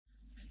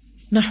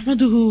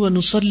نحمده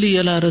ونصلي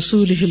على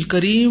رسوله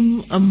الكريم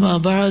اما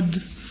بعد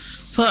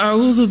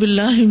فاعوذ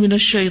بالله من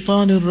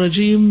الشيطان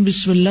الرجيم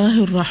بسم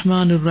الله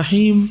الرحمن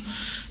الرحيم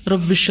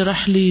رب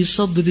اشرح لي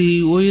صدري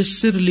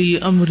ويسر لي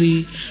امري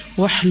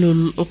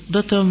واحلل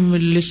عقدة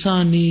من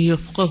لساني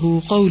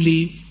يفقهوا قولي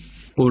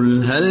قل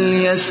هل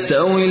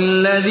يستوي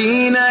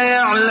الذين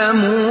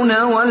يعلمون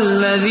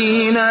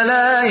والذين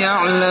لا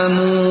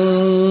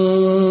يعلمون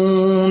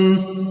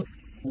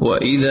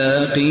وإذا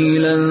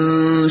قيل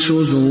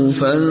انشزوا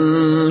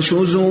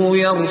فانشزوا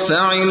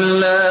يرفع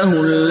الله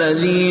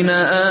الذين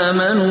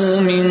آمنوا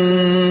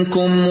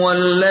منكم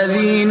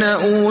والذين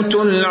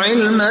أوتوا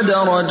العلم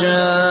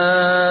درجات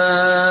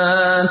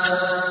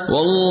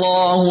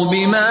والله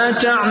بما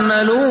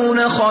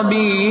تعملون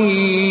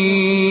خبير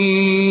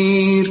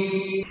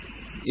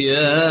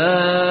يا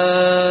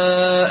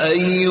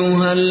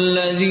أيها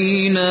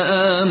الذين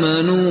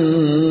آمنوا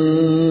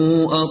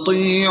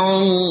أطيعوا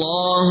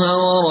الله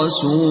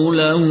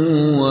ورسوله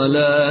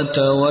ولا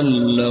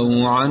تولوا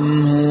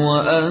عنه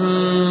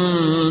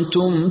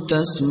وأنتم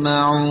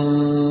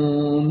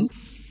تسمعون۔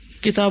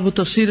 کتاب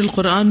تفسیر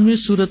القرآن میں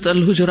سورۃ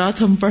الحجرات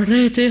ہم پڑھ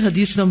رہے تھے،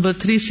 حدیث نمبر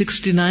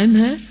 369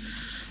 ہے۔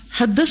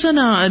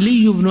 حدثنا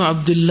علی بن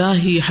عبد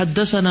اللہ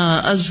حدثنا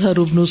ازہر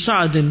بن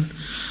سعد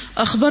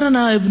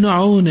اخبرنا ابن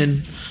عون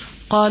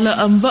قال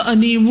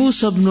انبأنی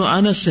موسى بن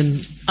انس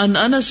عن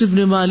انس بن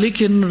مالک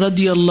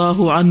رضی اللہ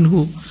عنہ،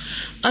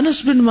 انس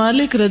بن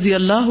مالک رضی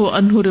اللہ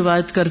عنہ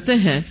روایت کرتے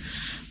ہیں،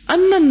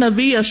 ان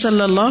النبی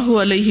صلی اللہ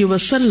علیہ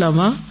وسلم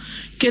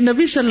کہ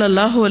نبی صلی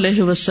اللہ علیہ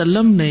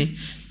وسلم نے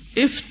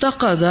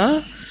افتقد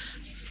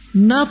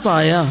نہ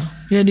پایا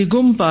یعنی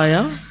گم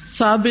پایا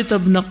ثابت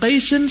بن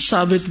قیس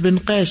ثابت بن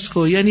قیس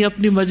کو، یعنی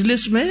اپنی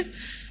مجلس میں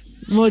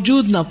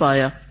موجود نہ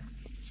پایا۔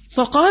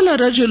 فقال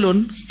رجل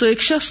تو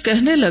ایک شخص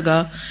کہنے لگا،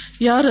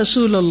 یا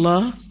رسول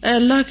اللہ، اے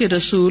اللہ کے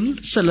رسول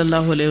صلی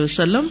اللہ علیہ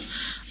وسلم،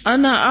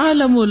 انا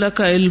اعلم لک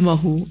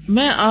علمہ،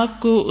 میں آپ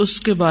کو اس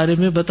کے بارے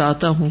میں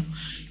بتاتا ہوں،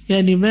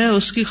 یعنی میں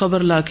اس کی خبر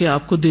لا کے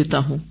آپ کو دیتا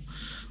ہوں۔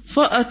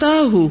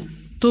 فاتاہ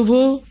تو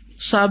وہ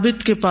ثابت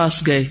کے پاس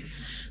گئے،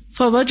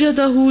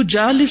 فوجدہ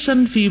جالسا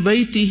فی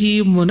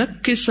بیتہ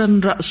منکسا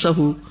رأسہ،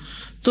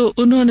 تو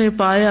انہوں نے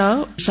پایا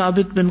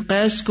ثابت بن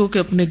قیس کو کہ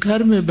اپنے گھر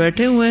میں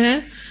بیٹھے ہوئے ہیں،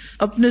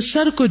 اپنے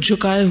سر کو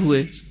جھکائے ہوئے،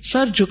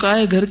 سر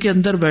جھکائے گھر کے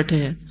اندر بیٹھے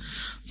ہیں۔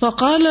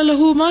 فقال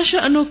له ما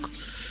شأنک،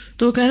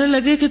 تو کہنے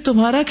لگے کہ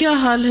تمہارا کیا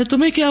حال ہے،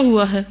 تمہیں کیا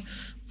ہوا ہے؟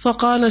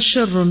 فقال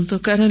شر، تو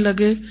کہنے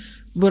لگے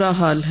برا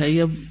حال ہے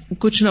یا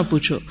کچھ نہ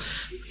پوچھو۔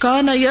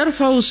 کان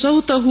یرفع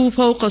صوتہ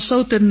فوق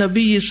صوت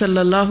النبی صلی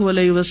اللہ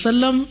علیہ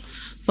وسلم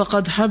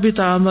فقد حبط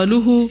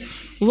عملہ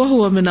وہو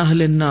من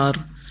اہل النار،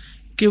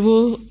 کہ وہ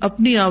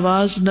اپنی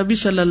آواز نبی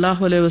صلی اللہ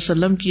علیہ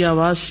وسلم کی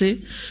آواز سے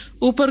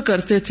اوپر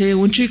کرتے تھے،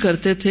 اونچی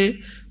کرتے تھے،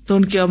 تو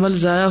ان کے عمل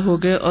ضائع ہو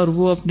گئے اور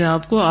وہ اپنے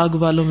آپ کو آگ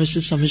والوں میں سے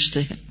سمجھتے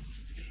ہیں۔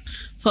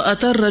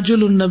 فأتى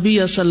الرجل النبی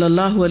صلی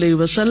اللہ علیہ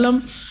وسلم،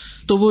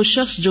 تو وہ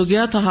شخص جو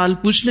گیا تھا حال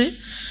پوچھنے،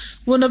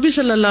 وہ نبی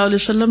صلی اللہ علیہ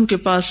وسلم کے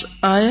پاس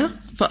آیا،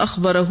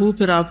 فأخبرہ،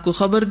 پھر آپ کو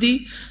خبر دی،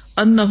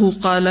 انہ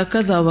قال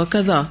کذا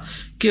وکذا،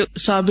 کہ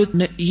ثابت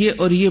نے یہ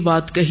اور یہ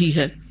بات کہی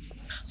ہے۔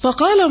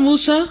 فقال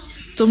موسیٰ،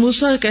 تو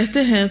موسیٰ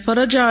کہتے ہیں،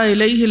 فرجع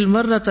الیہ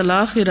المرۃ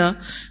الآخرہ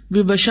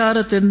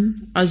ببشارۃ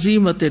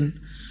عظیمۃ،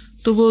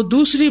 تو وہ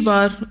دوسری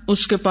بار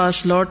اس کے پاس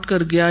لوٹ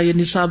کر گیا،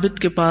 یعنی ثابت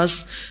کے پاس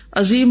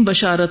عظیم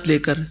بشارت لے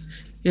کر،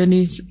 یعنی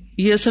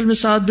یہ اصل میں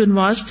سعد بن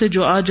معاذ تھے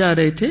جو آ جا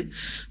رہے تھے،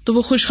 تو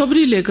وہ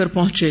خوشخبری لے کر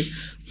پہنچے۔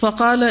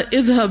 فقال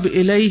اذهب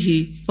الیہ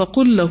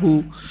فقل لہ،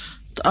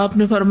 تو آپ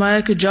نے فرمایا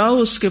کہ جاؤ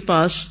اس کے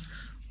پاس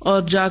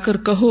اور جا کر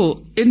کہو،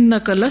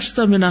 انک لست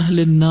من اہل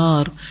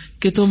النار،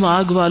 کہ تم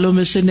آگ والوں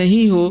میں سے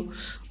نہیں ہو،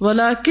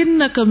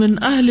 ولکنک من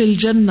اہل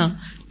الجنہ،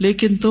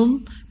 لیکن تم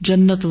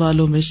جنت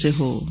والوں میں سے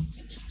ہو۔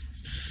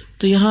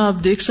 تو یہاں آپ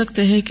دیکھ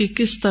سکتے ہیں کہ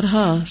کس طرح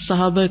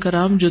صحابہ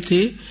کرام جو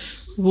تھے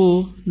وہ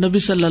نبی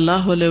صلی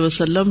اللہ علیہ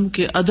وسلم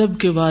کے ادب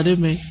کے بارے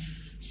میں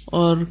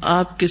اور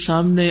آپ کے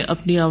سامنے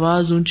اپنی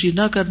آواز اونچی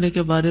نہ کرنے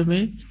کے بارے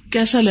میں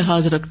کیسا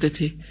لحاظ رکھتے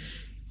تھے،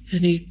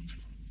 یعنی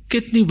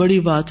کتنی بڑی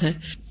بات ہے۔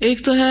 ایک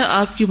تو ہے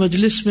آپ کی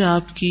مجلس میں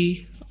آپ کی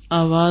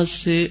آواز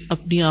سے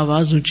اپنی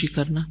آواز اونچی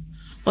کرنا،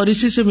 اور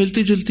اسی سے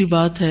ملتی جلتی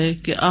بات ہے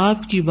کہ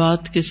آپ کی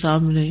بات کے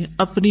سامنے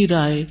اپنی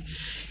رائے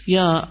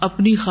یا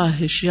اپنی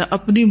خواہش یا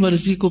اپنی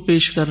مرضی کو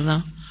پیش کرنا،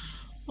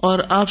 اور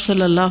آپ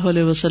صلی اللہ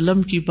علیہ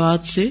وسلم کی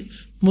بات سے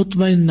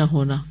مطمئن نہ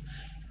ہونا،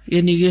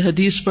 یعنی یہ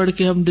حدیث پڑھ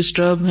کے ہم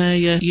ڈسٹرب ہیں،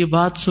 یا یہ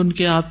بات سن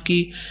کے آپ کی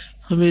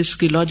ہمیں اس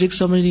کی لاجک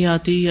سمجھ نہیں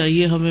آتی، یا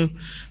یہ ہمیں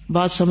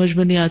بات سمجھ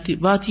میں نہیں آتی۔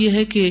 بات یہ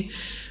ہے کہ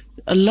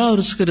اللہ اور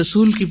اس کے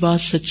رسول کی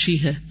بات سچی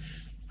ہے،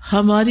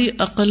 ہماری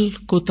عقل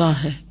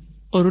کوتاہ ہے،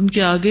 اور ان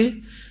کے آگے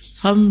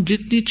ہم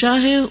جتنی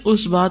چاہیں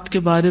اس بات کے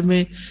بارے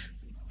میں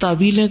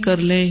تعویلیں کر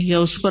لیں یا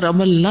اس پر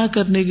عمل نہ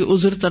کرنے کی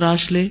عذر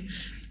تراش لیں،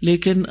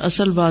 لیکن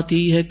اصل بات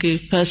یہ ہے کہ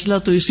فیصلہ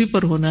تو اسی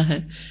پر ہونا ہے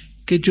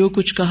کہ جو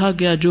کچھ کہا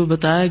گیا، جو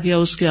بتایا گیا،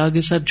 اس کے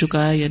آگے سر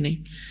جھکایا یا نہیں۔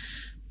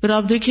 پھر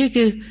آپ دیکھیے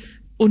کہ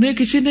انہیں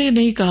کسی نے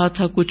نہیں کہا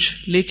تھا کچھ،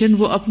 لیکن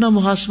وہ اپنا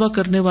محاسبہ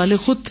کرنے والے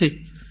خود تھے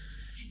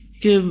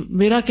کہ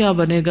میرا کیا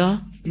بنے گا،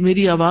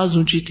 میری آواز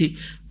اونچی تھی.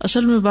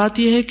 اصل میں بات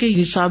یہ ہے کہ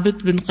یہ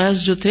ثابت بن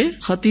قیس جو تھے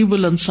خطیب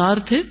الانصار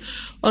تھے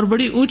اور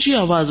بڑی اونچی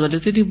آواز والے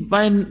تھے.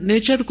 بائی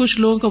نیچر کچھ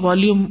لوگوں کا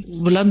والیوم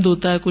بلند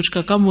ہوتا ہے, کچھ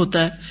کا کم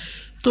ہوتا ہے,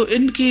 تو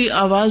ان کی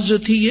آواز جو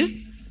تھی یہ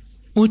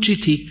اونچی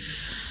تھی.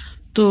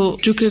 تو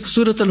چونکہ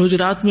سورۃ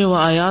الحجرات میں وہ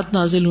آیات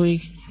نازل ہوئی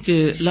کہ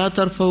لا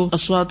ترفعوا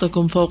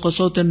اصواتکم فوق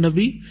صوت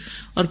النبی,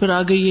 اور پھر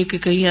آگے یہ کہ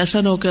کہیں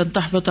ایسا نہ ہو کہ ان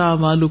تحبط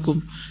اعمالکم,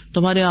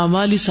 تمہارے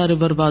اعمال ہی سارے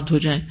برباد ہو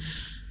جائیں.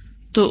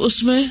 تو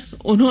اس میں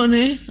انہوں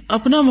نے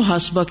اپنا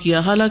محاسبہ کیا,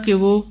 حالانکہ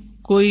وہ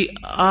کوئی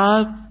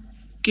آپ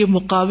کے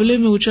مقابلے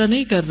میں اونچا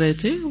نہیں کر رہے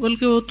تھے,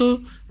 بلکہ وہ تو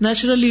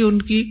نیچرلی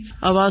ان کی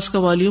آواز کا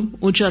والیوم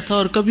اونچا تھا,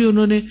 اور کبھی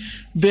انہوں نے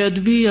بے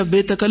ادبی یا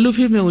بے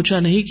تکلفی میں اونچا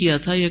نہیں کیا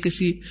تھا یا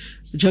کسی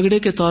جھگڑے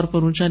کے طور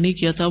پر اونچا نہیں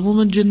کیا تھا.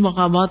 عموماً جن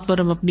مقامات پر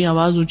ہم اپنی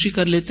آواز اونچی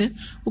کر لیتے ہیں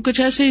وہ کچھ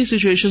ایسے ہی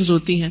سچویشنز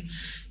ہوتی ہیں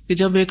کہ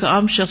جب ایک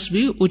عام شخص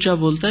بھی اونچا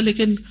بولتا ہے,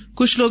 لیکن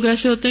کچھ لوگ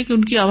ایسے ہوتے ہیں کہ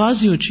ان کی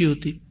آواز ہی اونچی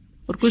ہوتی,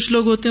 اور کچھ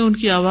لوگ ہوتے ہیں ان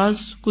کی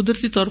آواز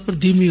قدرتی طور پر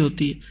دھیمی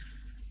ہوتی ہے.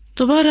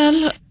 تو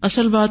بہرحال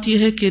اصل بات یہ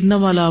ہے کہ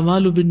انما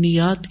الاعمال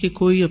بالنیات, کہ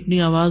کوئی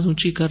اپنی آواز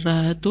اونچی کر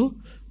رہا ہے تو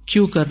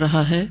کیوں کر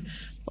رہا ہے.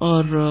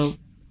 اور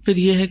پھر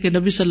یہ ہے کہ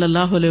نبی صلی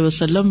اللہ علیہ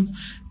وسلم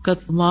کا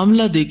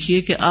معاملہ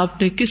دیکھیے کہ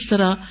آپ نے کس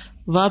طرح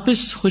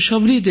واپس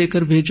خوشخبری دے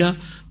کر بھیجا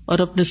اور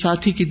اپنے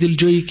ساتھی کی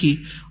دلجوئی کی,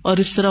 اور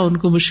اس طرح ان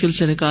کو مشکل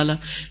سے نکالا.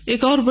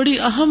 ایک اور بڑی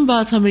اہم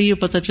بات ہمیں یہ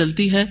پتہ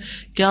چلتی ہے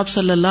کہ آپ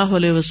صلی اللہ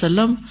علیہ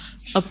وسلم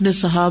اپنے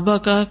صحابہ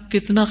کا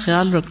کتنا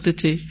خیال رکھتے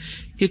تھے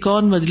کہ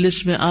کون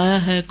مجلس میں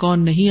آیا ہے,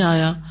 کون نہیں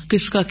آیا,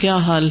 کس کا کیا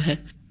حال ہے.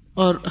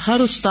 اور ہر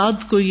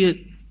استاد کو یہ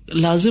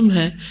لازم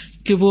ہے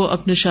کہ وہ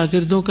اپنے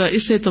شاگردوں کا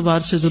اس اعتبار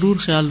سے ضرور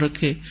خیال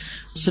رکھے.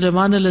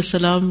 سلیمان علیہ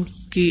السلام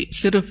کی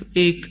صرف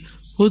ایک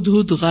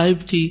ہدہد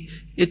غائب تھی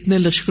اتنے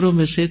لشکروں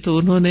میں سے, تو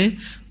انہوں نے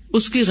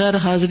اس کی غیر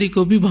حاضری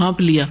کو بھی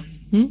بھانپ لیا.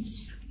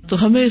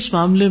 تو ہمیں اس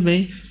معاملے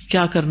میں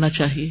کیا کرنا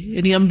چاہیے,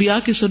 یعنی انبیاء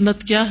کی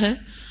سنت کیا ہے,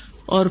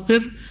 اور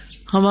پھر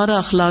ہمارا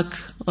اخلاق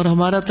اور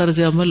ہمارا طرز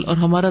عمل اور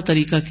ہمارا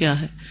طریقہ کیا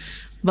ہے.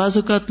 بعض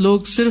اوقات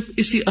لوگ صرف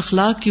اسی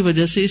اخلاق کی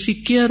وجہ سے, اسی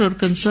کیئر اور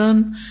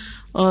کنسرن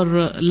اور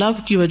لو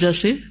کی وجہ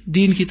سے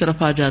دین کی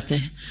طرف آ جاتے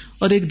ہیں.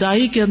 اور ایک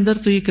داعی کے اندر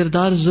تو یہ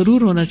کردار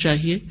ضرور ہونا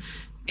چاہیے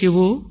کہ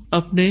وہ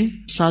اپنے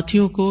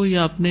ساتھیوں کو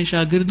یا اپنے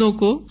شاگردوں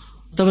کو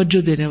توجہ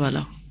دینے والا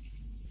ہو.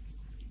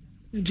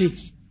 جی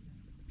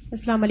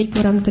السلام علیکم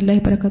ورحمۃ اللہ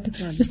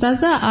وبرکاتہ.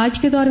 استاذہ, آج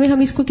کے دور میں ہم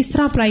اس کو کس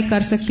طرح اپلائی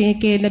کر سکتے ہیں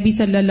کہ نبی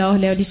صلی اللہ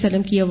علیہ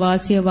وسلم کی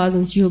آواز سے آواز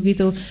اونچی ہوگی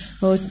تو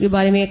اس کے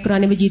بارے میں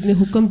قرآن مجید میں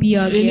حکم بھی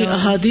آ گیا, یعنی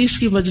احادیث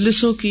کی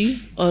مجلسوں کی,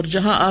 اور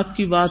جہاں آپ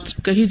کی بات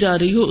کہی جا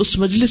رہی ہو اس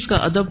مجلس کا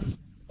ادب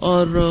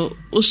اور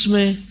اس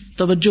میں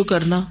توجہ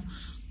کرنا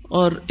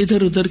اور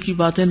ادھر ادھر کی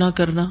باتیں نہ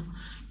کرنا.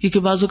 کیونکہ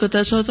بعض اوقات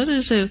ایسا ہوتا ہے نا,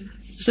 جیسے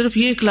صرف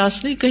یہ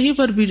کلاس نہیں, کہیں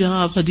پر بھی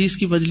جہاں آپ حدیث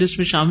کی مجلس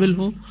میں شامل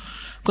ہوں,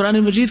 قرآن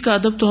مجید کا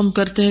ادب تو ہم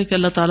کرتے ہیں کہ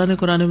اللہ تعالیٰ نے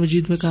قرآن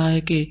مجید میں کہا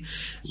ہے کہ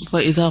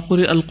فَإِذَا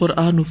قُرِئَ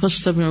الْقُرْآنُ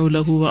فَاسْتَمِعُوا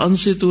لَهُ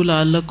وَأَنصِتُوا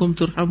لَعَلَّكُمْ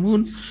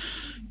تُرْحَمُونَ,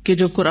 کہ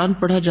جب قرآن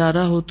پڑھا جا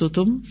رہا ہو تو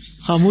تم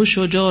خاموش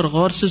ہو جاؤ اور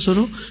غور سے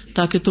سنو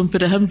تاکہ تم پہ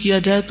رحم کیا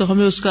جائے. تو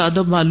ہمیں اس کا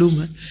ادب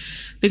معلوم ہے.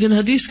 لیکن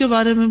حدیث کے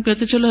بارے میں ہم کہتے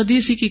ہیں چلو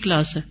حدیث ہی کی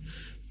کلاس ہے,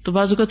 تو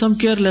بعض اوقات ہم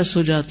کیئر لیس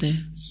ہو جاتے ہیں,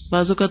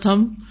 بعض اوقات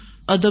ہم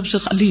ادب سے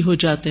خالی ہو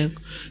جاتے ہیں.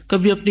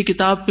 کبھی اپنی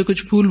کتاب پہ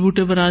کچھ پھول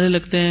بوٹے بنانے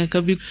لگتے ہیں,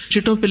 کبھی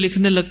چٹوں پہ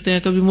لکھنے لگتے ہیں,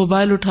 کبھی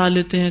موبائل اٹھا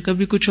لیتے ہیں,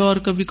 کبھی کچھ اور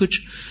کبھی کچھ.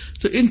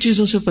 تو ان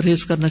چیزوں سے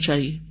پرہیز کرنا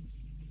چاہیے.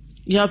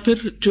 یا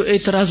پھر جو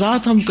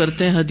اعتراضات ہم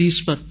کرتے ہیں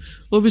حدیث پر,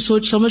 وہ بھی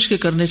سوچ سمجھ کے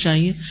کرنے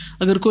چاہیے.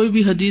 اگر کوئی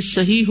بھی حدیث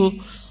صحیح ہو,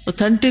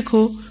 اوتھینٹک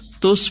ہو,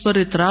 تو اس پر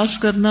اعتراض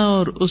کرنا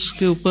اور اس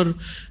کے اوپر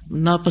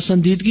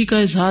ناپسندیدگی کا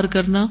اظہار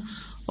کرنا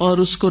اور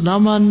اس کو نہ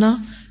ماننا,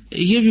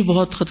 یہ بھی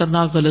بہت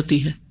خطرناک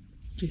غلطی ہے.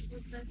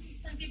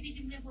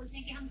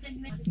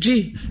 جی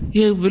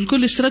یہ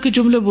بالکل اس طرح کے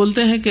جملے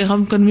بولتے ہیں کہ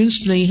ہم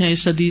کنونسڈ نہیں ہیں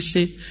اس حدیث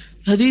سے.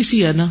 حدیث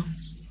ہی ہے نا,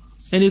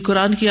 یعنی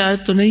قرآن کی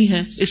آیت تو نہیں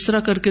ہے, اس طرح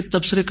کر کے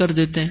تبصرے کر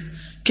دیتے ہیں.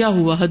 کیا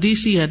ہوا,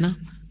 حدیث ہی ہے نا,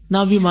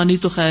 نہ بھی مانی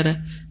تو خیر ہے.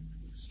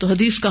 تو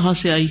حدیث کہاں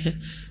سے آئی ہے؟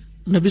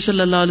 نبی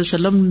صلی اللہ علیہ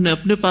وسلم نے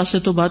اپنے پاس سے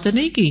تو باتیں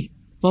نہیں کی.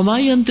 وما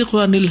ينطق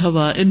عن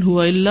الهوى ان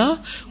هو الا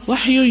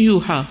وحی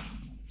یوحی.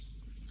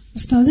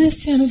 استاذ, اس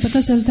سے ہمیں پتہ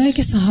چلتا ہے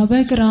کہ صحابہ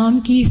کرام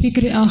کی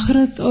فکر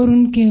آخرت اور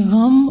ان کے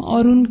غم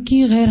اور ان کی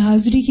غیر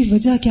حاضری کی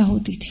وجہ کیا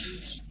ہوتی تھی.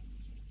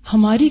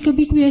 ہماری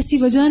کبھی کوئی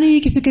ایسی وجہ نہیں ہے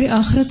کہ فکر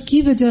آخرت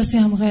کی وجہ سے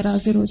ہم غیر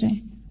حاضر ہو جائیں.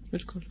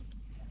 بالکل.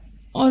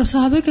 اور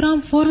صحابہ کرام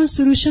فوراً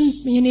سولوشن,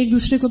 یعنی ایک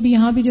دوسرے کو بھی,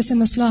 یہاں بھی جیسے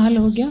مسئلہ حل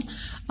ہو گیا.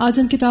 آج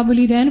ہم کتاب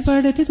العیدین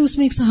پڑھ رہے تھے تو اس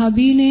میں ایک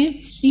صحابی نے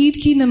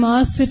عید کی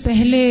نماز سے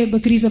پہلے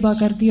بکری ذبح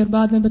کر دی اور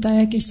بعد میں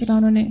بتایا کہ اس طرح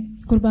انہوں نے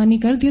قربانی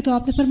کر دی. تو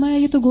آپ نے فرمایا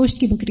یہ تو گوشت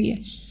کی بکری ہے,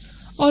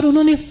 اور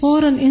انہوں نے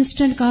فوراً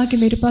انسٹنٹ کہا کہ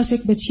میرے پاس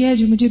ایک بچیا ہے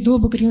جو مجھے 2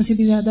 بکریوں سے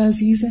بھی زیادہ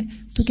عزیز ہے,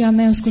 تو کیا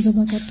میں اس کو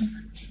ذبح کر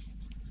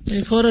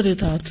دوں؟ فوراً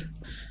اطاعت.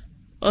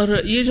 اور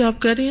یہ جو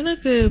آپ کہہ رہی ہیں نا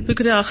کہ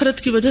فکر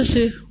آخرت کی وجہ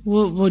سے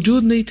وہ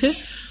موجود نہیں تھے,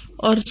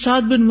 اور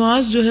سعد بن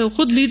معاذ جو ہے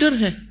خود لیڈر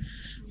ہیں,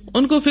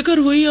 ان کو فکر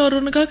ہوئی اور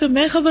انہوں نے کہا کہ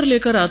میں خبر لے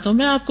کر آتا ہوں,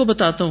 میں آپ کو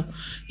بتاتا ہوں.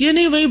 یہ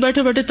نہیں وہیں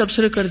بیٹھے بیٹھے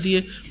تبصرے کر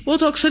دیے. وہ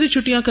تو اکثر ہی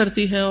چھٹیاں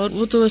کرتی ہے اور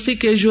وہ تو ویسے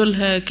کیجول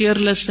ہے, کیئر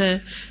لیس ہے,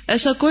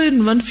 ایسا کوئی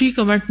منفی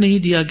کمنٹ نہیں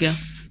دیا گیا.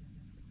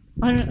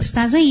 اور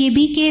استاذہ یہ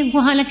بھی کہ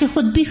وہ حالانکہ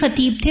خود بھی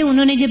خطیب تھے،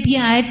 انہوں نے جب یہ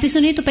آیت بھی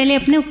سنی تو پہلے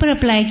اپنے اوپر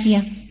اپلائی کیا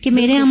کہ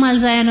میرے اعمال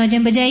ضائع نہ ہو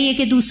جائیں، بجائے یہ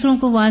کہ دوسروں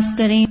کو واعظ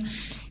کریں.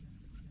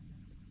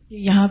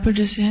 یہاں پر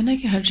جیسے ہے نا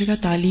کہ ہر جگہ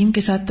تعلیم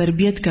کے ساتھ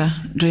تربیت کا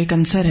جو ایک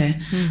عنصر ہے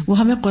وہ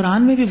ہمیں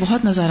قرآن میں بھی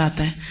بہت نظر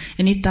آتا ہے،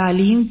 یعنی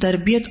تعلیم،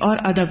 تربیت اور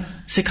ادب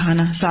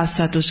سکھانا ساتھ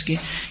ساتھ اس کے،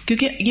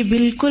 کیونکہ یہ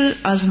بالکل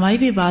آزمائی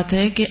بھی بات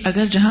ہے کہ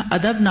اگر جہاں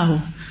ادب نہ ہو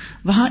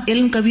وہاں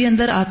علم کبھی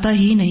اندر آتا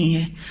ہی نہیں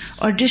ہے،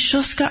 اور جس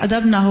شخص کا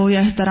ادب نہ ہو یا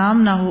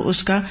احترام نہ ہو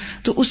اس کا،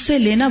 تو اس سے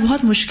لینا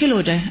بہت مشکل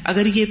ہو جائے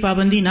اگر یہ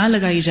پابندی نہ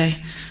لگائی جائے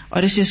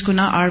اور اس چیز کو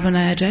نہ آڑ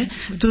بنایا جائے.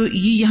 تو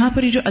یہ یہاں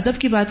پر جو ادب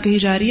کی بات کہی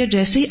جا رہی ہے،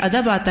 جیسے ہی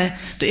ادب آتا ہے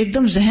تو ایک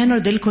دم ذہن اور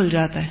دل کھل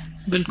جاتا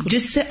ہے، بالکل،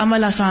 جس سے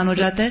عمل آسان ہو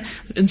جاتا ہے،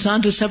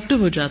 انسان ریسیپٹیو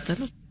ہو جاتا ہے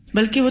نا،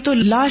 بلکہ وہ تو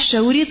لا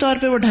شعوری طور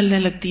پہ وہ ڈھلنے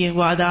لگتی ہے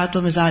وہ عادات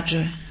و مزاج جو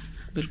ہے.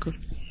 بالکل.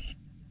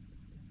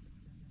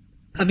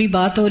 ابھی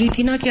بات ہو رہی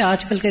تھی نا کہ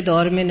آج کل کے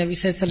دور میں نبی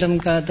صلی اللہ علیہ وسلم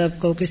کا ادب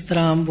کو کس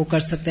طرح ہم وہ کر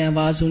سکتے ہیں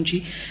آواز اونچی،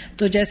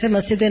 تو جیسے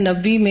مسجد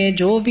نبوی میں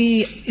جو بھی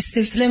اس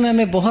سلسلے میں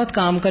ہمیں بہت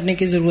کام کرنے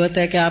کی ضرورت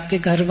ہے کہ آپ کے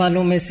گھر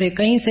والوں میں سے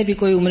کہیں سے بھی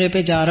کوئی عمرے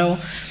پہ جا رہا ہو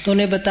تو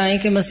انہیں بتائیں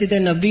کہ مسجد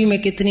نبوی میں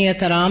کتنی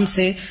احترام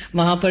سے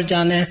وہاں پر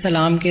جانا ہے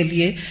سلام کے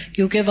لیے،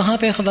 کیونکہ وہاں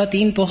پہ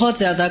خواتین بہت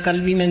زیادہ، کل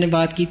بھی میں نے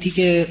بات کی تھی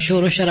کہ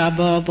شور و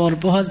شرابہ اور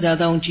بہت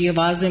زیادہ اونچی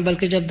آواز میں،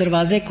 بلکہ جب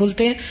دروازے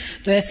کھلتے ہیں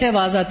تو ایسے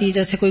آواز آتی ہے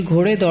جیسے کوئی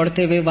گھوڑے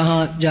دوڑتے ہوئے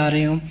وہاں جا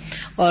رہے ہوں،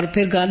 اور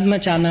پھر گند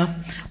مچانا.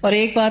 اور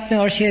ایک بات میں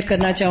اور شیئر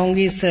کرنا چاہوں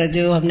گی، اس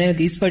جو ہم نے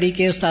حدیث پڑھی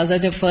کہ استاذہ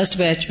جب فرسٹ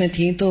بیچ میں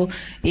تھیں تو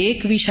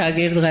ایک بھی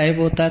شاگرد غائب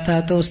ہوتا تھا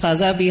تو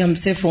استاذہ بھی ہم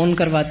سے فون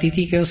کرواتی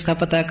تھی کہ اس کا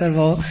پتہ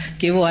کرواؤ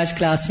کہ وہ آج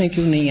کلاس میں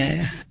کیوں نہیں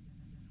آیا.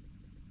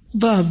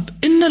 باب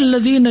ان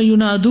الذين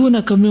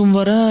ينادونك من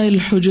وراء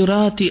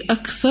الحجرات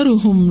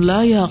اکثرهم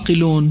لا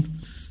يعقلون،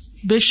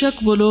 بے شک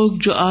وہ لوگ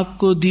جو آپ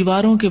کو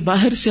دیواروں کے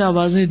باہر سے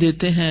آوازیں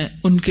دیتے ہیں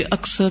ان کے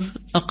اکثر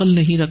عقل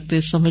نہیں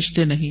رکھتے،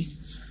 سمجھتے نہیں.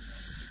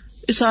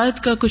 اس آیت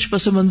کا کچھ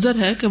پس منظر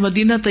ہے کہ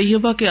مدینہ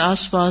طیبہ کے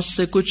آس پاس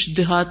سے کچھ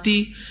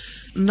دیہاتی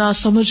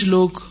ناسمجھ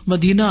لوگ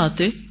مدینہ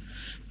آتے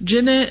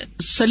جنہیں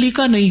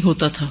سلیقہ نہیں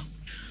ہوتا تھا،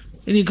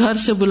 یعنی گھر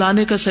سے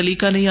بلانے کا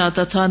سلیقہ نہیں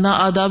آتا تھا، نہ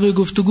آداب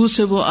گفتگو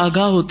سے وہ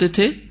آگاہ ہوتے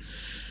تھے،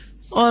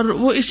 اور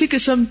وہ اسی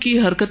قسم کی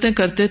حرکتیں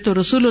کرتے. تو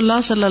رسول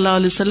اللہ صلی اللہ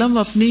علیہ وسلم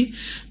اپنی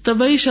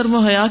طبعی شرم و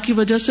حیا کی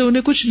وجہ سے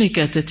انہیں کچھ نہیں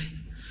کہتے تھے.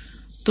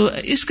 تو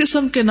اس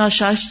قسم کے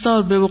ناشائستہ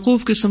اور بے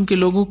وقوف قسم کے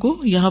لوگوں کو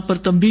یہاں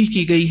پر تنبیہ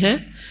کی گئی ہے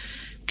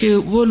کہ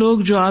وہ لوگ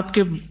جو آپ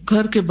کے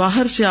گھر کے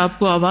باہر سے آپ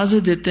کو آوازیں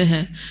دیتے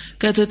ہیں،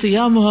 کہتے تھے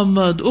یا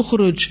محمد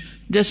اخرج،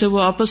 جیسے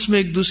وہ آپس میں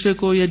ایک دوسرے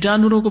کو یا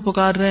جانوروں کو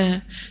پکار رہے ہیں،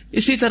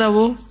 اسی طرح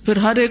وہ پھر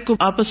ہر ایک کو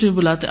آپس میں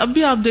بلاتے. اب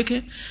بھی آپ دیکھیں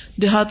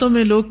دیہاتوں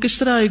میں لوگ کس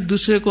طرح ایک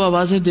دوسرے کو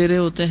آوازیں دے رہے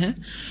ہوتے ہیں.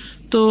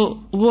 تو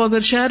وہ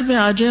اگر شہر میں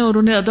آ جائیں اور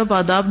انہیں ادب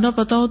آداب نہ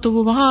پتا ہو تو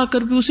وہ وہاں آ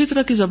کر بھی اسی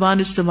طرح کی زبان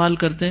استعمال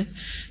کرتے ہیں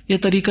یا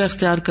طریقہ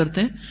اختیار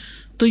کرتے ہیں.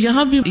 تو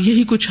یہاں بھی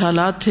یہی کچھ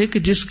حالات تھے کہ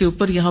جس کے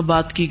اوپر یہاں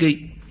بات کی گئی.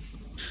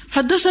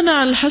 حدثنا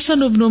الحسن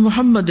بن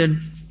محمد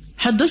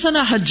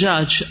حدثنا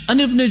حجاج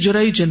عن ابن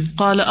جریج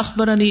قال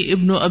اخبرني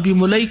ابن ابی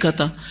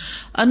ملیکہ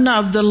ان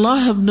عبد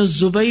اللہ بن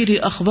الزبیر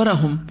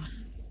اخبرهم.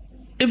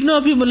 ابن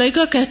ابی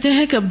ملیکہ کہتے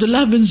ہیں کہ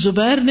عبداللہ بن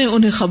زبیر نے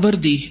انہیں خبر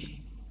دی.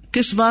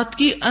 کس بات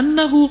کی؟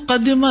 انہ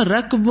قدم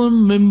رکب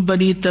من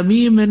بنی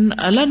تمیم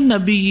علی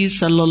النبی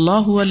صلی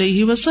اللہ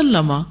علیہ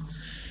وسلم،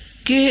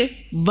 کہ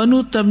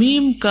بنو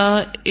تمیم کا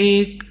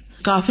ایک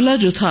قافلہ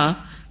جو تھا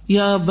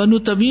یا بنو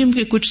تمیم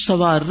کے کچھ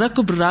سوار،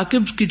 رکب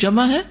راکب کی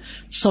جمع ہے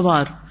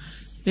سوار،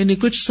 یعنی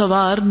کچھ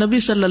سوار نبی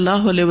صلی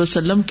اللہ علیہ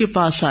وسلم کے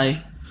پاس آئے.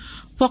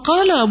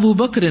 فقال ابو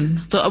بکر،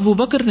 تو ابو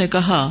بکر نے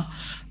کہا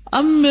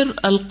امر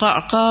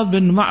القعقاع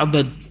بن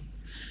معبد،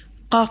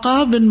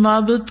 قعقاع بن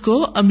معبد کو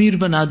امیر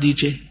بنا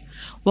دیجئے.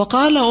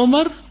 وقال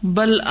عمر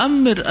بل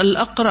امر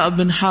الاقرع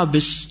بن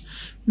حابس،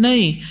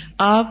 نہیں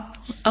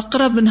آپ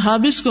اقرع بن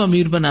حابس کو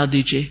امیر بنا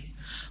دیجئے.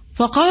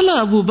 فقال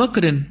ابو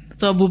بکر،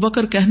 تو ابو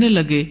بکر کہنے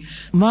لگے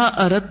ما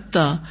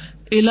اردتا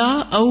الا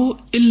او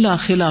الا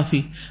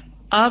خلافی،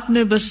 آپ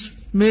نے بس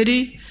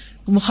میری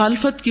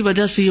مخالفت کی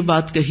وجہ سے یہ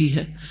بات کہی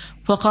ہے.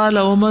 فقال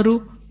عمر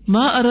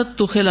ما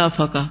اردت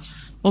خلافک،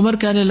 عمر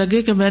کہنے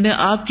لگے کہ میں نے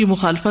آپ کی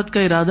مخالفت کا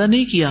ارادہ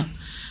نہیں کیا.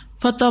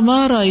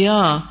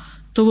 فتماریا،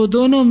 تو وہ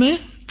دونوں میں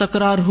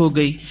تکرار ہو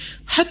گئی.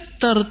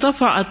 حتی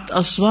ارتفعت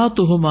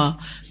اصواتہما،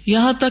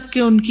 یہاں تک کہ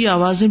ان کی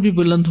آوازیں بھی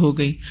بلند ہو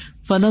گئی.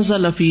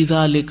 فنزل فی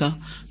ذلک،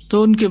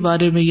 تو ان کے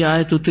بارے میں یہ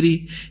آیت اتری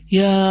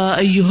یا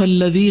ایھا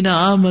الذین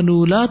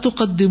آمنوا لا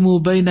تقدموا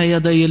بین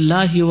یدی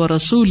اللہ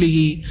ورسولہ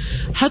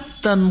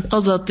حتی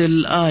انقضت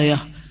الآیہ،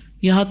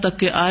 یہاں تک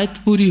کہ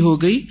آیت پوری ہو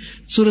گئی.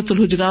 سورۃ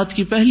الحجرات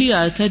کی پہلی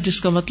آیت ہے جس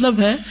کا مطلب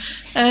ہے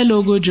اے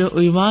لوگو جو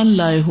ایمان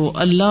لائے ہو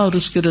اللہ اور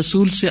اس کے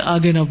رسول سے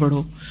آگے نہ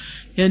بڑھو،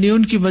 یعنی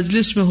ان کی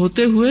مجلس میں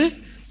ہوتے ہوئے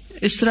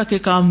اس طرح کے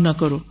کام نہ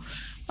کرو.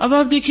 اب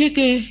آپ دیکھیے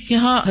کہ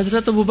یہاں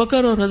حضرت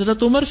ابوبکر اور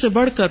حضرت عمر سے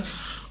بڑھ کر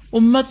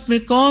امت میں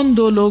کون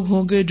دو لوگ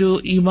ہوں گے جو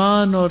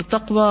ایمان اور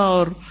تقوی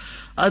اور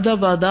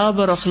ادب آداب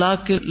اور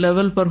اخلاق کے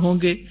لیول پر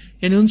ہوں گے،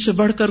 یعنی ان سے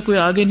بڑھ کر کوئی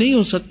آگے نہیں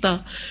ہو سکتا.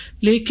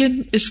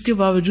 لیکن اس کے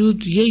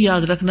باوجود یہ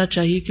یاد رکھنا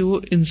چاہیے کہ وہ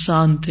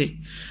انسان تھے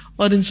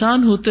اور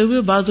انسان ہوتے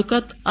ہوئے بعض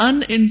اوقات ان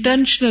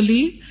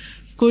انٹینشنلی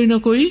کوئی نہ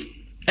کوئی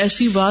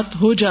ایسی بات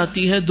ہو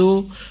جاتی ہے دو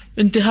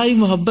انتہائی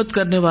محبت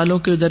کرنے والوں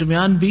کے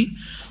درمیان بھی،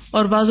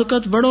 اور بعض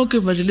اوقات بڑوں کے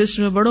مجلس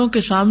میں، بڑوں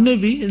کے سامنے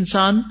بھی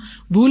انسان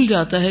بھول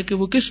جاتا ہے کہ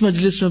وہ کس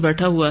مجلس میں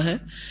بیٹھا ہوا ہے.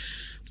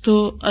 تو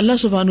اللہ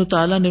سبحانہ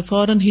تعالیٰ نے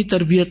فوراً ہی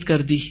تربیت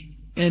کر دی.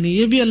 یعنی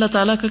یہ بھی اللہ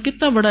تعالیٰ کا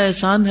کتنا بڑا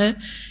احسان ہے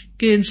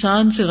کہ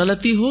انسان سے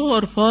غلطی ہو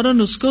اور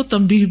فوراً اس کو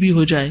تنبیہ بھی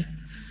ہو جائے.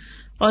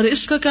 اور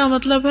اس کا کیا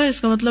مطلب ہے؟ اس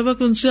کا مطلب ہے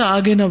کہ ان سے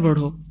آگے نہ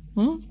بڑھو.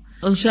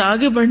 ان سے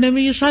آگے بڑھنے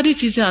میں یہ ساری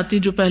چیزیں آتی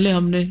جو پہلے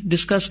ہم نے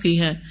ڈسکس کی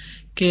ہیں،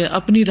 کہ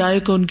اپنی رائے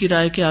کو ان کی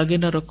رائے کے آگے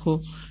نہ رکھو،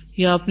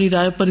 یا اپنی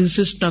رائے پر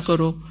انسسٹ نہ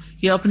کرو،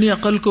 یا اپنی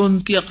عقل کو ان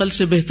کی عقل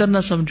سے بہتر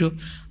نہ سمجھو.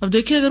 اب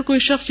دیکھیے، اگر کوئی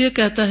شخص یہ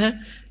کہتا ہے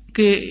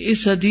کہ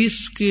اس حدیث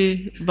کے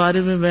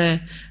بارے میں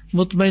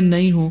مطمئن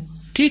نہیں ہوں،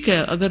 ٹھیک ہے،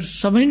 اگر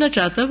سمجھنا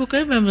چاہتا ہے وہ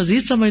کہے میں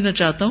مزید سمجھنا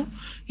چاہتا ہوں،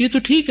 یہ تو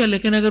ٹھیک ہے.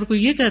 لیکن اگر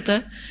کوئی یہ کہتا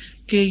ہے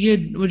کہ یہ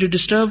مجھے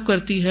ڈسٹرب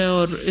کرتی ہے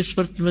اور اس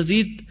پر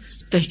مزید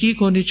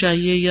تحقیق ہونی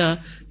چاہیے، یا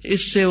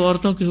اس سے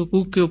عورتوں کے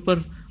حقوق کے اوپر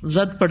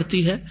زد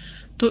پڑتی ہے،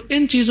 تو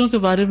ان چیزوں کے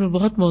بارے میں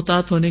بہت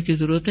محتاط ہونے کی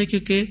ضرورت ہے.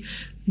 کیونکہ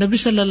نبی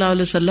صلی اللہ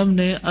علیہ وسلم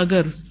نے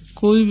اگر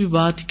کوئی بھی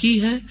بات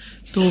کی ہے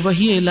تو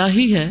وحی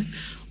الہی ہے،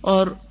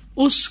 اور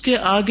اس کے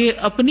آگے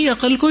اپنی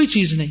عقل کوئی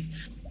چیز نہیں.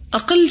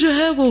 عقل جو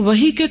ہے وہ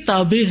وحی کے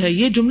تابع ہے.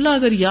 یہ جملہ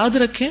اگر یاد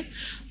رکھیں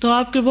تو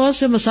آپ کے بہت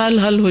سے مسائل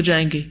حل ہو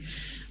جائیں گے.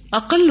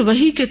 عقل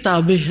وحی کے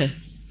تابع ہے.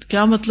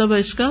 کیا مطلب ہے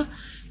اس کا؟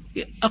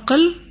 کہ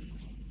عقل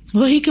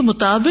وحی کے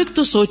مطابق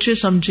تو سوچے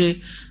سمجھے،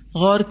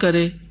 غور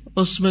کرے،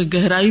 اس میں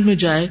گہرائی میں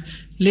جائے،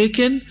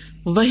 لیکن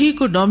وحی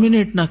کو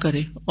ڈومینیٹ نہ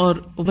کرے، اور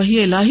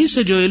وحی الہی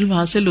سے جو علم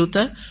حاصل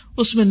ہوتا ہے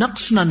اس میں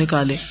نقص نہ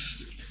نکالے.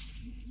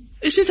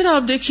 اسی طرح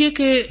آپ دیکھیے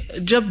کہ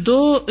جب دو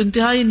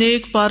انتہائی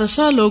نیک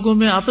پارسا لوگوں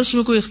میں آپس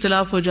میں کوئی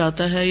اختلاف ہو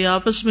جاتا ہے، یا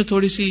آپس میں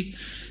تھوڑی سی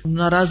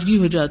ناراضگی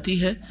ہو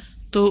جاتی ہے،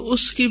 تو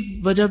اس کی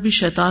وجہ بھی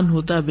شیطان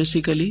ہوتا ہے.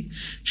 بیسیکلی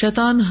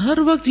شیطان ہر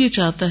وقت یہ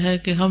چاہتا ہے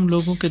کہ ہم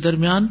لوگوں کے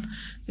درمیان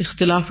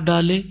اختلاف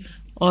ڈالے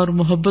اور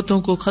محبتوں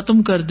کو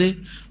ختم کر دے،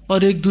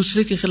 اور ایک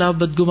دوسرے کے خلاف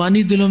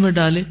بدگمانی دلوں میں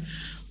ڈالے.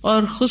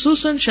 اور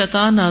خصوصاً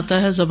شیطان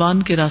آتا ہے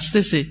زبان کے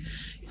راستے سے،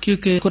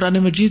 کیونکہ قرآن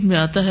مجید میں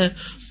آتا ہے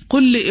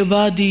قل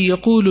لعبادی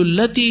یقول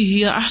التی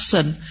ہی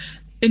احسن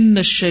ان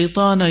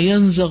الشیطان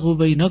ینزغ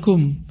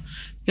بینکم،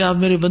 کہ آپ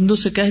میرے بندوں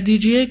سے کہہ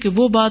دیجئے کہ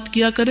وہ بات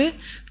کیا کرے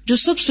جو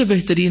سب سے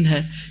بہترین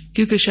ہے،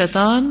 کیونکہ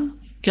شیطان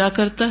کیا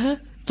کرتا ہے؟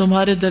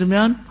 تمہارے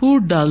درمیان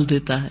پھوٹ ڈال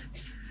دیتا ہے.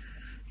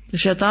 تو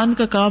شیطان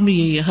کا کام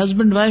یہی ہے،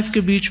 ہسبینڈ وائف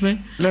کے بیچ میں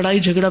لڑائی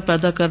جھگڑا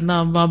پیدا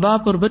کرنا، ماں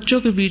باپ اور بچوں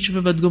کے بیچ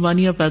میں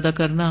بدگمانیاں پیدا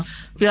کرنا،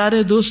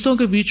 پیارے دوستوں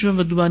کے بیچ میں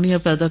بدگمانیاں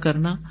پیدا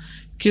کرنا.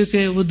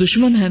 کیونکہ وہ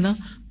دشمن ہے نا.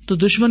 تو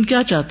دشمن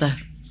کیا چاہتا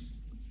ہے؟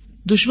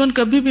 دشمن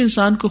کبھی بھی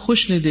انسان کو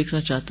خوش نہیں دیکھنا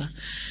چاہتا.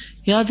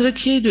 یاد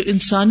رکھیے، جو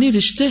انسانی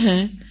رشتے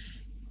ہیں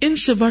ان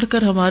سے بڑھ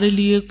کر ہمارے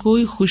لیے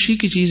کوئی خوشی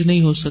کی چیز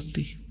نہیں ہو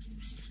سکتی.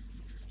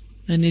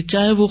 یعنی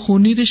چاہے وہ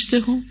خونی رشتے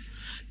ہوں،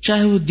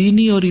 چاہے وہ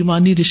دینی اور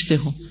ایمانی رشتے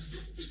ہوں.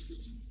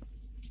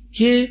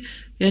 یہ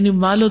یعنی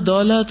مال و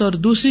دولت اور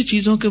دوسری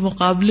چیزوں کے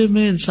مقابلے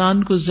میں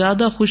انسان کو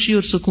زیادہ خوشی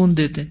اور سکون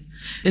دیتے ہیں.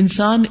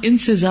 انسان ان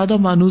سے زیادہ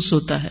مانوس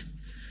ہوتا ہے.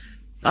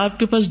 آپ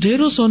کے پاس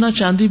ڈھیروں سونا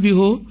چاندی بھی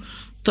ہو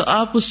تو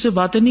آپ اس سے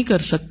باتیں نہیں کر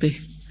سکتے،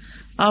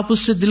 آپ اس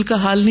سے دل کا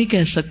حال نہیں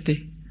کہہ سکتے.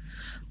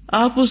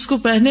 آپ اس کو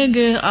پہنیں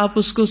گے، آپ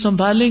اس کو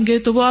سنبھالیں گے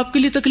تو وہ آپ کے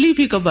لیے تکلیف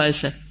ہی کا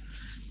باعث ہے.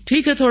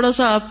 ٹھیک ہے، تھوڑا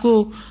سا آپ کو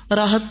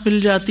راحت مل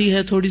جاتی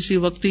ہے، تھوڑی سی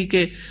وقتی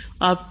کہ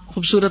آپ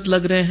خوبصورت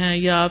لگ رہے ہیں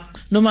یا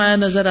آپ نمایاں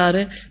نظر آ رہے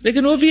ہیں،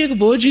 لیکن وہ بھی ایک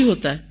بوجھ ہی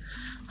ہوتا ہے.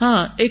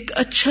 ہاں، ایک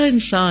اچھا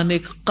انسان،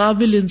 ایک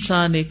قابل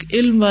انسان، ایک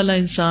علم والا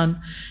انسان،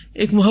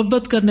 ایک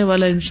محبت کرنے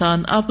والا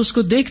انسان، آپ اس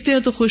کو دیکھتے ہیں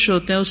تو خوش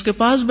ہوتے ہیں، اس کے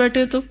پاس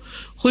بیٹھے تو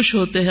خوش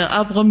ہوتے ہیں،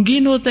 آپ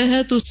غمگین ہوتے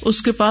ہیں تو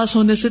اس کے پاس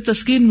ہونے سے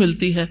تسکین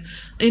ملتی ہے.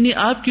 یعنی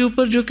آپ کے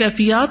اوپر جو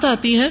کیفیات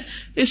آتی ہیں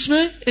اس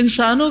میں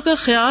انسانوں کا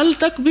خیال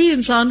تک بھی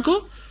انسان کو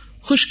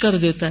خوش کر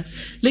دیتا ہے.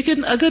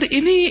 لیکن اگر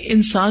انہی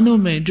انسانوں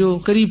میں جو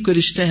قریب کے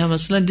رشتے ہیں،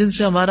 مثلا جن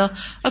سے ہمارا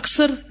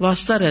اکثر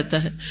واسطہ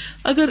رہتا ہے،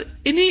 اگر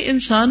انہی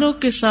انسانوں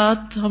کے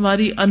ساتھ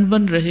ہماری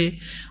انبن رہے،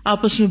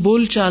 آپس میں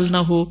بول چال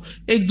نہ ہو،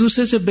 ایک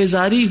دوسرے سے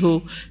بیزاری ہو،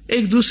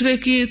 ایک دوسرے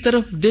کی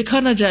طرف دیکھا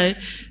نہ جائے،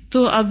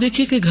 تو آپ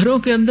دیکھیے کہ گھروں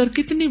کے اندر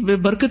کتنی بے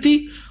برکتی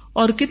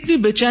اور کتنی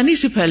بے چینی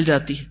سی پھیل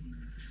جاتی ہے.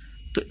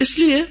 تو اس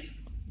لیے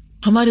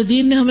ہمارے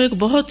دین نے ہمیں ایک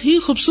بہت ہی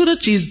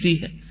خوبصورت چیز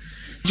دی ہے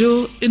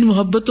جو ان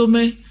محبتوں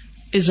میں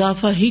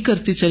اضافہ ہی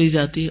کرتی چلی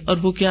جاتی ہے، اور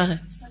وہ کیا ہے؟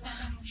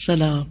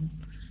 سلام.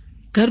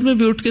 گھر میں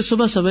بھی اٹھ کے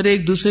صبح سویرے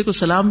ایک دوسرے کو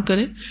سلام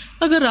کرے.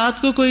 اگر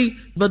رات کو کوئی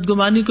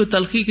بدگمانی، کوئی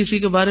تلخی کسی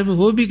کے بارے میں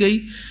ہو بھی گئی،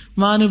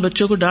 ماں نے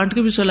بچوں کو ڈانٹ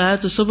کے بھی سلایا،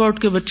 تو صبح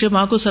اٹھ کے بچے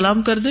ماں کو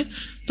سلام کر دیں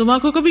تو ماں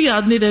کو کبھی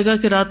یاد نہیں رہے گا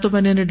کہ رات تو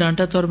میں نے انہیں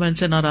ڈانٹا تھا اور میں ان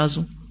سے ناراض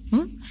ہوں.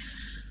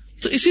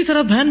 تو اسی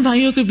طرح بہن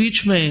بھائیوں کے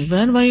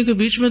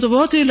بیچ میں تو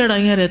بہت ہی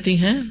لڑائیاں رہتی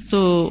ہیں،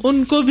 تو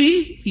ان کو بھی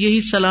یہی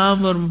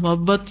سلام اور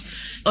محبت،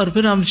 اور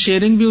پھر ہم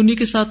شیئرنگ بھی انہی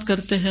کے ساتھ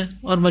کرتے ہیں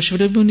اور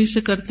مشورے بھی انہی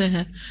سے کرتے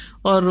ہیں،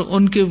 اور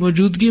ان کے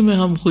موجودگی میں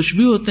ہم خوش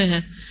بھی ہوتے ہیں.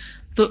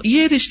 تو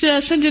یہ رشتے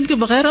ایسے ہیں جن کے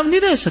بغیر ہم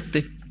نہیں رہ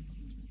سکتے.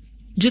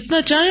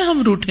 جتنا چاہے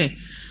ہم روٹیں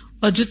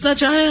اور جتنا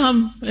چاہے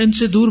ہم ان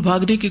سے دور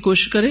بھاگنے کی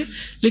کوشش کریں،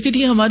 لیکن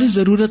یہ ہماری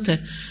ضرورت ہے.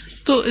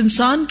 تو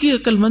انسان کی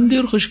عقل مندی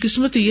اور خوش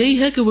قسمتی یہی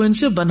ہے کہ وہ ان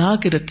سے بنا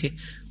کے رکھے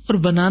اور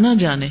بنانا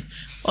جانے،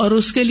 اور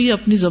اس کے لیے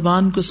اپنی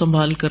زبان کو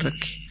سنبھال کر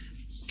رکھے.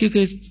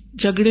 کیونکہ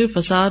جھگڑے،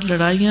 فساد،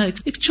 لڑائیاں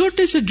ایک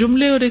چھوٹے سے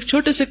جملے اور ایک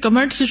چھوٹے سے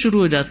کمنٹ سے شروع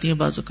ہو جاتی ہیں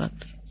بعض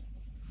اوقات.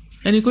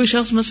 یعنی کوئی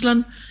شخص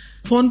مثلاً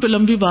فون پہ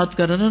لمبی بات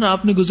کر رہا ہے اور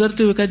آپ نے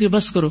گزرتے ہوئے کہہ دیا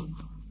بس کرو.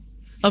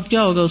 اب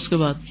کیا ہوگا اس کے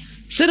بعد؟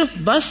 صرف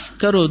بس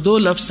کرو 2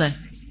 لفظ ہیں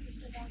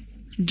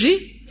جی،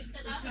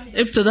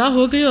 ابتدا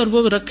ہو گئی. اور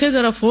وہ رکھے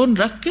ذرا فون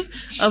رکھ کے،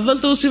 اول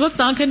تو اسی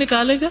وقت آنکھیں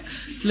نکالے گا،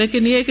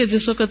 لیکن یہ کہ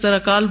جس وقت تیرا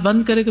کال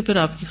بند کرے گا پھر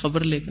آپ کی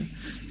خبر لے گا،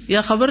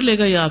 یا خبر لے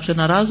گا یا آپ سے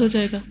ناراض ہو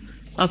جائے گا،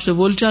 آپ سے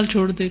بول چال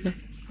چھوڑ دے گا.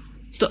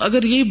 تو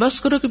اگر یہی بس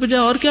کرو کے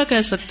بجائے اور کیا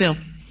کہہ سکتے ہیں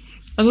ہم؟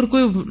 اگر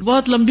کوئی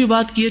بہت لمبی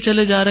بات کیے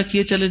چلے جا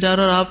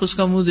رہا اور آپ اس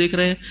کا منہ دیکھ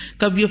رہے ہیں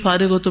کب یہ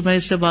فارغ ہو تو میں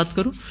اس سے بات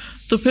کروں،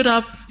 تو پھر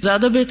آپ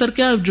زیادہ بہتر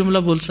کیا جملہ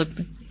بول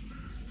سکتے ہیں؟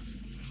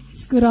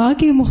 مسکرا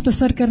کے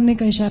مختصر کرنے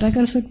کا اشارہ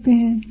کر سکتے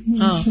ہیں.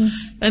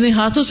 یعنی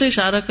ہاتھوں سے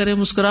اشارہ کریں،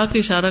 مسکرا کے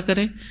اشارہ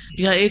کریں،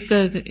 یا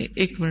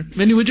ایک منٹ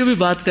یعنی مجھے بھی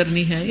بات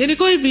کرنی ہے، یعنی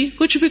کوئی بھی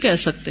کچھ بھی کہہ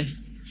سکتے ہیں.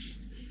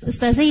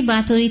 استاذہ یہ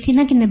بات ہو رہی تھی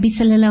نا کہ نبی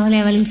صلی اللہ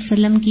علیہ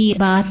وسلم کی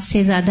بات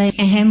سے زیادہ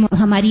اہم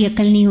ہماری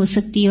عقل نہیں ہو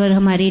سکتی، اور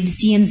ہمارے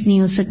ڈیسیژنز نہیں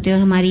ہو سکتے،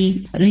 اور ہماری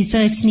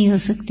ریسرچ نہیں ہو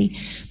سکتی.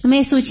 تو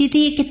میں سوچی تھی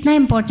یہ کتنا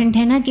امپورٹنٹ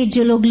ہے نا کہ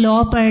جو لوگ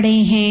لا پڑھ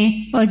رہے ہیں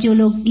اور جو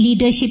لوگ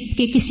لیڈرشپ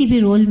کے کسی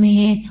بھی رول میں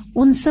ہیں،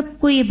 ان سب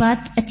کو یہ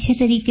بات اچھے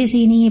طریقے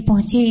سے نہیں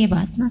پہنچے یہ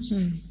بات نا.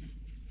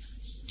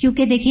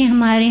 کیونکہ دیکھیں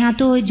ہمارے ہاں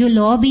تو جو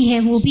لا بھی ہے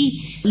وہ بھی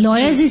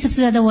لائرز ہی سب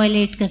سے زیادہ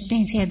وائلیٹ کرتے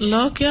ہیں. شاید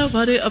لا کیا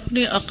ہمارے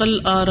اپنے عقل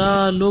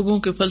آرا، لوگوں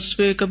کے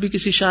فلسفے، کبھی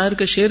کسی شاعر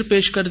کا شعر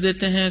پیش کر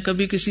دیتے ہیں،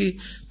 کبھی کسی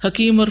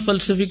حکیم اور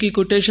فلسفی کی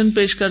کوٹیشن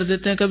پیش کر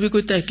دیتے ہیں، کبھی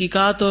کوئی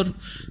تحقیقات اور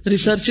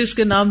ریسرچز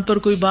کے نام پر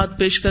کوئی بات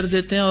پیش کر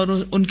دیتے ہیں اور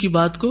ان کی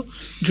بات کو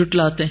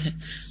جھٹلاتے ہیں.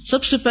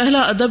 سب سے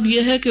پہلا ادب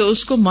یہ ہے کہ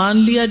اس کو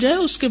مان لیا جائے،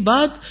 اس کے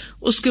بعد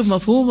اس کے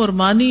مفہوم اور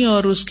معنی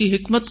اور اس کی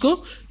حکمت کو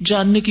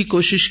جاننے کی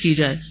کوشش کی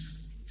جائے.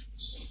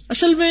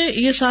 اصل میں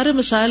یہ سارے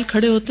مسائل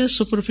کھڑے ہوتے ہیں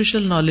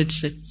سپرفیشل نالج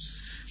سے.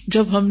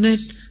 جب ہم نے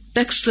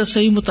ٹیکسٹ کا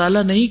صحیح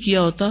مطالعہ نہیں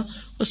کیا ہوتا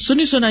اور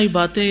سنی سنائی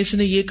باتیں، اس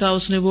نے یہ کہا،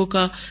 اس نے وہ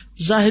کہا،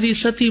 ظاہری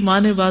سطحی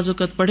معنی بعض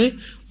اوقات پڑھے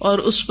اور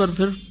اس پر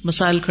پھر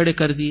مسائل کھڑے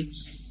کر دیے.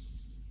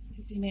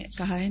 کسی نے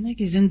کہا ہے نا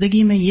کہ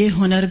زندگی میں یہ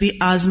ہنر بھی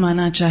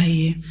آزمانا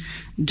چاہیے،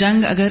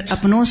 جنگ اگر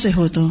اپنوں سے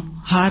ہو تو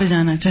ہار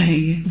جانا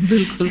چاہیے.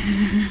 بالکل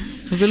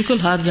بالکل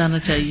ہار جانا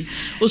چاہیے.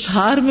 اس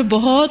ہار میں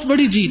بہت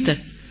بڑی جیت ہے،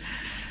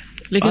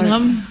 لیکن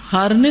ہم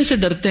ہارنے سے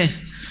ڈرتے ہیں.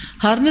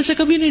 ہارنے سے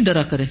کبھی نہیں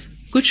ڈرا کرے،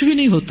 کچھ بھی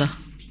نہیں ہوتا،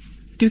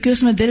 کیونکہ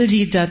اس میں دل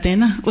جیت جاتے ہیں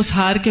نا اس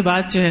ہار کے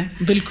بعد جو ہے.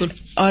 بالکل.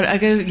 اور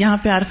اگر یہاں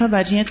پہ عارفہ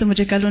باجی ہیں تو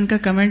مجھے کل ان کا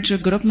کمنٹ جو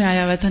گروپ میں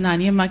آیا ہوا تھا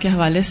نانی اماں کے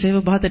حوالے سے،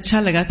 وہ بہت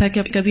اچھا لگا تھا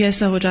کہ کبھی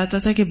ایسا ہو جاتا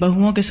تھا کہ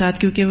بہوؤں کے ساتھ،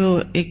 کیونکہ وہ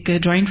ایک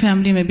جوائنٹ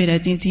فیملی میں بھی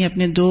رہتی تھیں،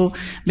 اپنے 2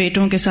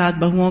 بیٹوں کے ساتھ،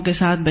 بہوؤں کے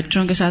ساتھ،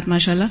 بچوں کے ساتھ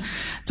ماشاءاللہ.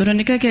 تو انہوں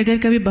نے کہا کہ اگر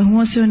کبھی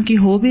بہوؤں سے ان کی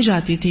ہو بھی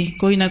جاتی تھی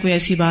کوئی نہ کوئی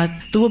ایسی بات،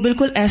 تو وہ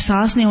بالکل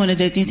احساس نہیں ہونے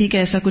دیتی تھی کہ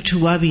ایسا کچھ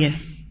ہوا بھی ہے.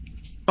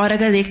 اور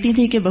اگر دیکھتی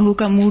تھی کہ بہو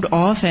کا موڈ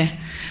آف ہے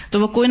تو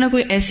وہ کوئی نہ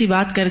کوئی ایسی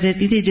بات کر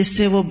دیتی تھی جس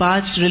سے وہ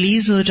بات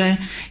ریلیز ہو جائے،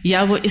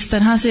 یا وہ اس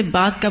طرح سے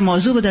بات کا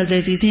موضوع بدل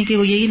دیتی تھی کہ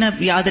وہ یہی نہ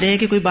یاد رہے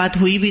کہ کوئی بات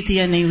ہوئی بھی تھی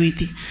یا نہیں ہوئی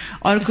تھی.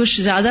 اور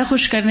کچھ زیادہ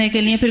خوش کرنے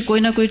کے لیے پھر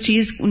کوئی نہ کوئی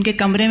چیز ان کے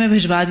کمرے میں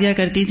بھجوا دیا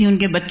کرتی تھی، ان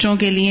کے بچوں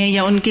کے لیے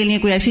یا ان کے لیے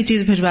کوئی ایسی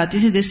چیز بھجواتی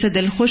تھی جس سے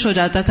دل خوش ہو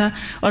جاتا تھا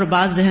اور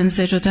بات ذہن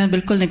سے جو تھا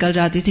بالکل نکل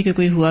جاتی تھی کہ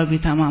کوئی ہوا بھی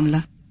تھا معاملہ.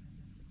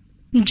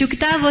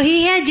 جھکتا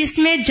وہی ہے جس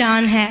میں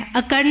جان ہے،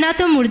 اکڑنا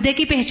تو مردے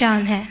کی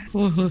پہچان ہے.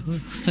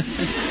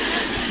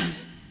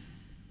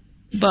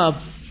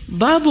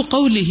 باب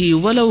قوله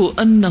ولو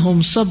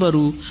انہم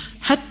صبروا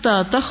حتی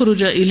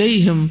تخرج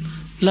الیہم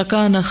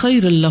لکان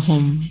خیرا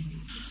لہم.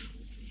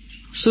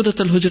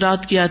 سورۃ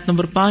الحجرات کی آیت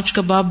نمبر 5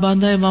 کا باب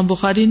باندھا ہے امام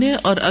بخاری نے.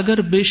 اور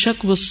اگر بے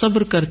شک وہ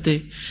صبر کرتے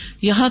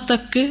یہاں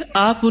تک کہ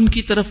آپ ان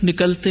کی طرف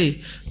نکلتے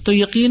تو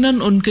یقیناً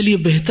ان کے لیے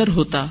بہتر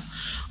ہوتا،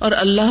 اور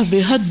اللہ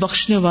بے حد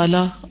بخشنے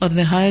والا اور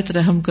نہایت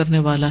رحم کرنے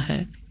والا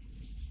ہے.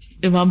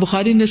 امام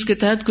بخاری نے اس کے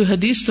تحت کوئی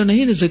حدیث تو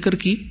نہیں ذکر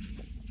کی،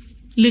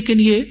 لیکن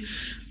یہ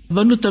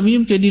بنو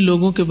تمیم کے انہیں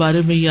لوگوں کے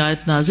بارے میں یہ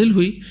آیت نازل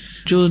ہوئی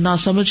جو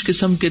ناسمجھ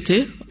قسم کے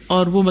تھے،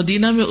 اور وہ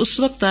مدینہ میں اس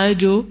وقت آئے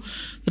جو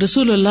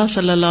رسول اللہ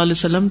صلی اللہ علیہ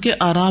وسلم کے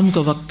آرام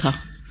کا وقت تھا،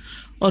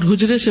 اور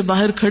حجرے سے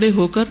باہر کھڑے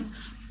ہو کر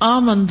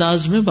عام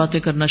انداز میں باتیں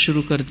کرنا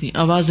شروع کر دی،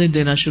 آوازیں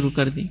دینا شروع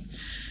کر دی،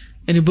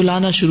 یعنی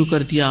بلانا شروع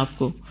کر دیا آپ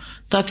کو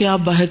تاکہ آپ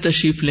باہر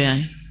تشریف لے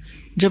آئیں،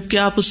 جبکہ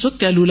آپ اس وقت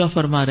قیلولہ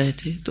فرما رہے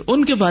تھے. تو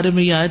ان کے بارے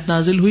میں یہ آیت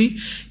نازل ہوئی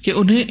کہ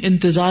انہیں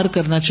انتظار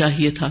کرنا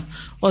چاہیے تھا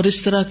اور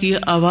اس طرح کی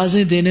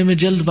آوازیں دینے میں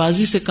جلد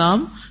بازی سے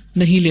کام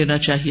نہیں لینا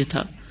چاہیے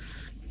تھا.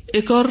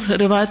 ایک اور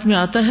روایت میں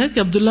آتا ہے کہ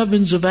عبداللہ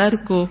بن زبیر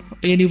کو،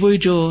 یعنی وہی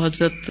جو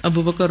حضرت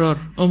ابو بکر اور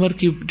عمر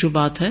کی جو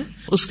بات ہے،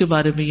 اس کے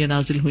بارے میں یہ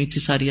نازل ہوئی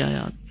تھی ساری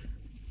آیات.